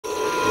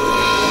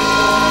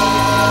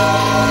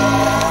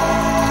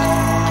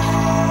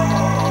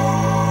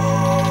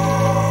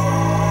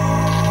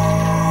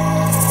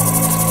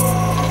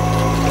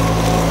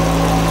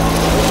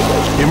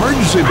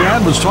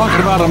dad was talking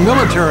about a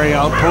military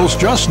outpost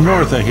just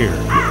north of here.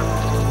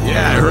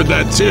 Yeah, I heard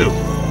that too.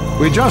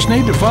 We just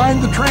need to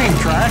find the train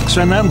tracks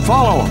and then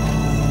follow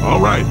them. All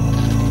right.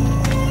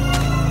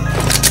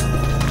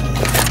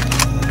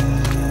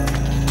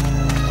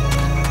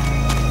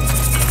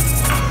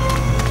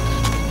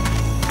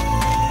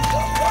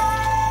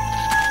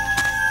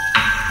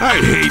 I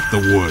hate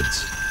the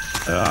woods.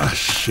 Ah,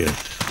 shit.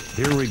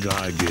 Here we go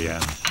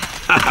again.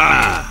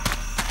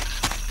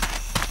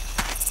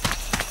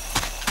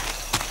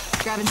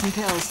 Grabbing some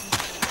pills.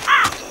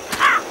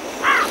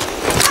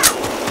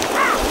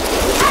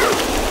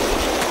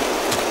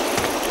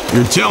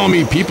 You're telling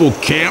me people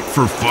camp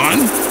for fun?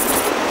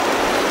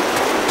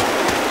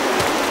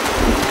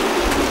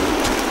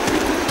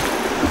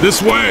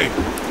 This way!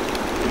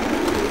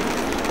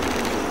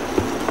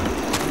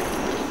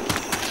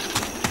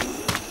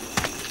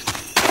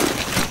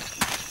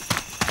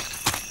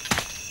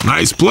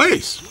 Nice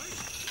place.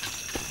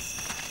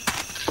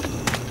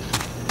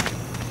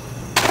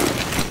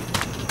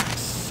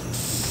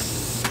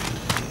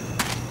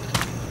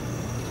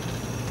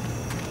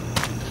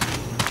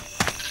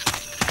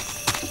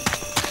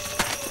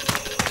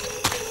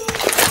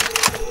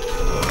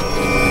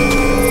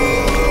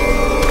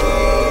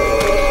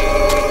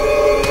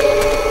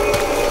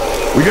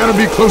 We gotta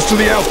be close to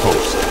the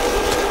outpost.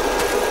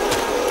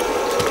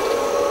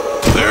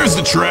 There's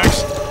the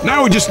tracks.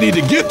 Now we just need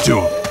to get to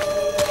them.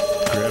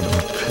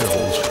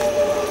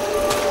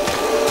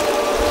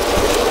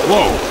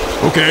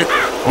 Whoa, okay.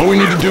 All we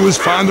need to do is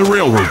find the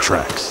railroad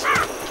tracks.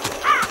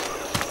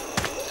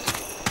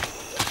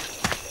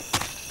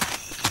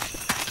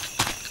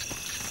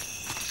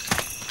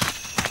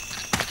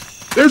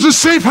 There's a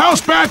safe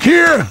house back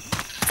here!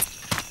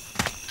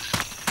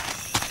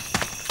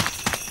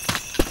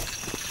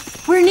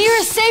 We're near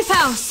a safe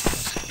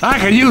house! I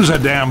could use a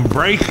damn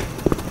break.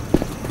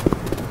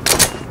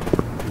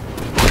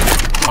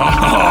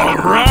 All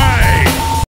right!